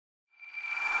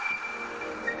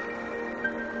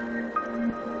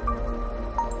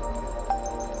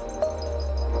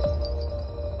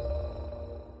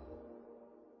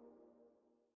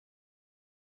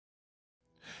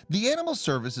The animal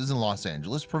services in Los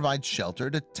Angeles provide shelter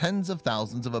to tens of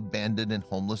thousands of abandoned and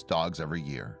homeless dogs every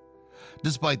year.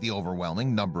 Despite the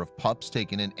overwhelming number of pups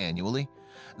taken in annually,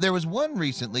 there was one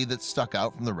recently that stuck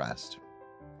out from the rest.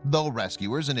 Though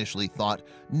rescuers initially thought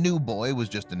New Boy was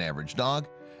just an average dog,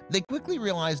 they quickly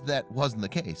realized that wasn't the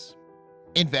case.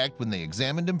 In fact, when they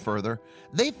examined him further,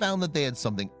 they found that they had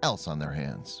something else on their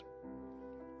hands.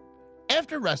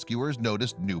 After rescuers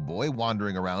noticed New Boy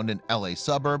wandering around an LA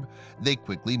suburb, they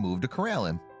quickly moved to corral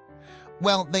him.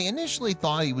 While they initially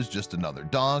thought he was just another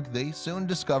dog, they soon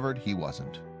discovered he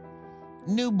wasn't.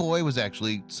 New Boy was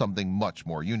actually something much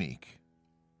more unique.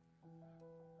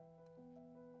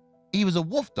 He was a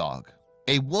wolf dog,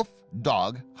 a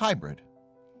wolf-dog hybrid.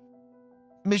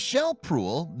 Michelle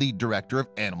Pruill, the director of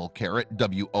animal care at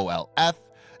WOLF,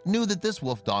 knew that this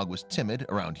wolf dog was timid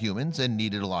around humans and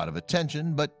needed a lot of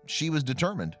attention, but she was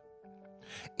determined.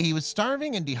 He was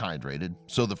starving and dehydrated,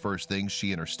 so the first thing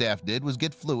she and her staff did was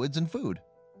get fluids and food.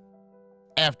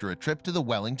 After a trip to the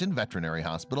Wellington Veterinary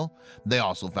Hospital, they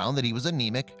also found that he was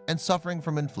anemic and suffering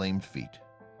from inflamed feet.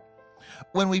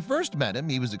 When we first met him,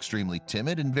 he was extremely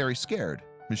timid and very scared,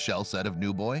 Michelle said of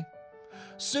New Boy.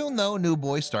 Soon, though, New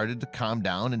Boy started to calm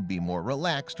down and be more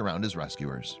relaxed around his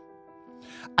rescuers.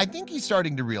 "I think he's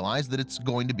starting to realize that it's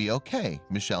going to be okay,"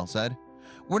 Michelle said.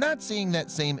 "We're not seeing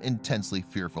that same intensely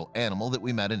fearful animal that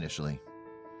we met initially."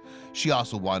 She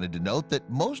also wanted to note that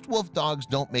most wolf dogs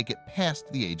don't make it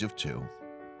past the age of 2.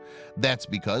 That's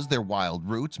because their wild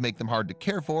roots make them hard to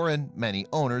care for and many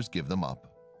owners give them up.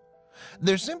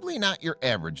 They're simply not your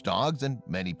average dogs, and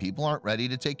many people aren't ready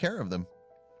to take care of them.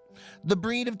 The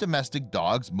breed of domestic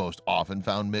dogs most often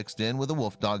found mixed in with a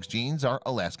wolf dog's genes are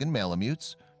Alaskan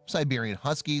Malamutes, Siberian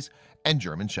Huskies, and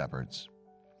German Shepherds.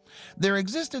 Their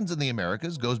existence in the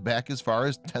Americas goes back as far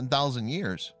as 10,000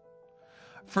 years.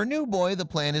 For New Boy, the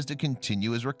plan is to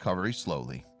continue his recovery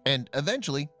slowly and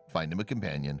eventually find him a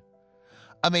companion.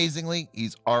 Amazingly,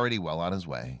 he's already well on his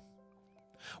way.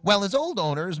 While his old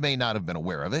owners may not have been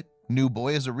aware of it, New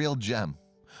Boy is a real gem.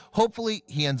 Hopefully,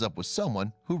 he ends up with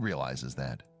someone who realizes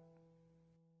that.